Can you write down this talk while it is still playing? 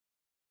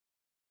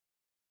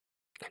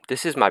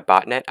this is my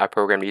botnet I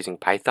programmed using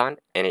Python,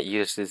 and it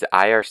uses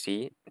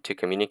IRC to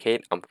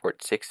communicate on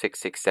port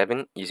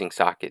 6667 using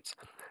sockets.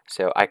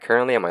 So I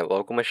currently on my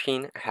local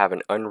machine have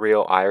an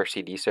Unreal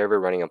IRCD server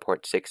running on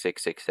port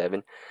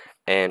 6667,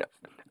 and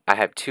I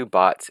have two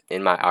bots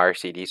in my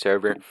IRCD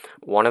server.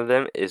 One of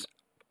them is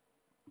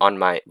on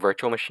my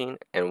virtual machine,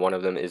 and one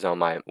of them is on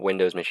my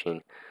Windows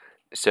machine.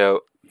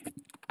 So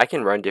I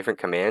can run different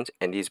commands,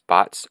 and these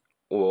bots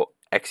will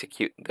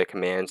execute the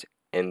commands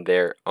in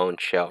their own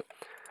shell.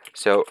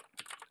 So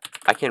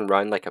I can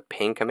run like a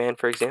ping command,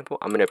 for example.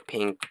 I'm going to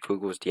ping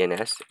Google's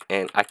DNS,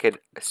 and I could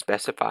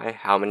specify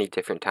how many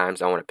different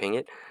times I want to ping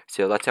it.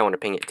 So let's say I want to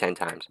ping it 10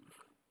 times.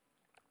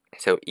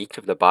 So each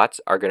of the bots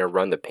are going to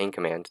run the ping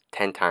command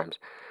 10 times.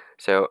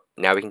 So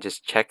now we can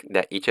just check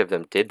that each of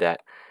them did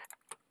that.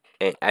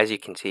 And as you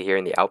can see here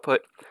in the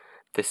output,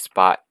 this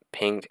bot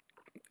pinged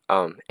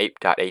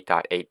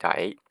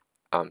 8.8.8.8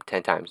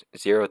 10 times,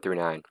 0 through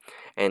 9.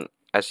 And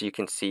as you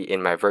can see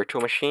in my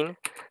virtual machine,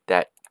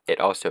 that it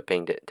also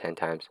pinged it 10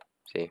 times.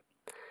 See?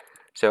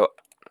 So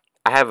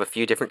I have a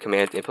few different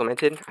commands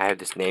implemented. I have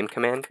this name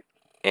command,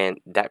 and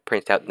that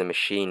prints out the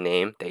machine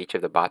name that each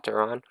of the bots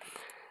are on.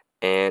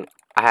 And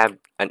I have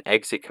an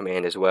exit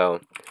command as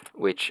well,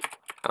 which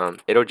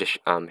it'll just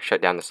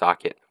shut down the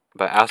socket.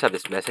 But I also have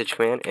this message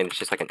command, and it's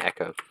just like an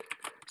echo.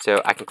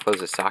 So I can close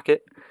the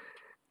socket,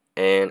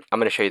 and I'm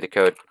going to show you the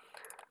code.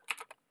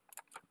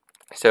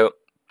 So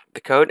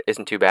the code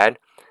isn't too bad.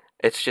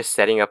 It's just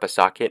setting up a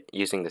socket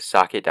using the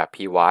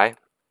socket.py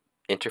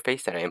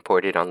interface that I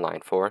imported on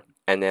line 4.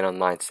 And then on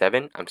line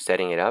 7, I'm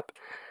setting it up.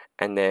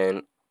 And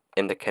then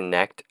in the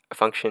connect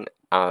function,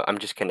 I'm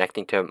just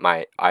connecting to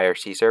my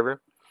IRC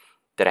server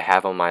that I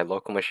have on my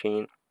local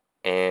machine.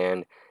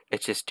 And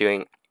it's just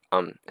doing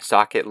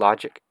socket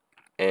logic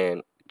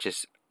and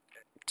just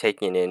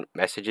taking in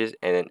messages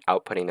and then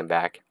outputting them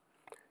back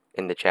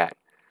in the chat.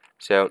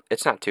 So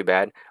it's not too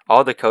bad.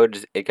 All the code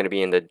is going to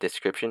be in the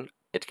description.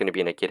 It's going to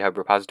be in a GitHub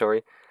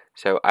repository.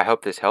 So I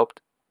hope this helped.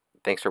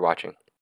 Thanks for watching.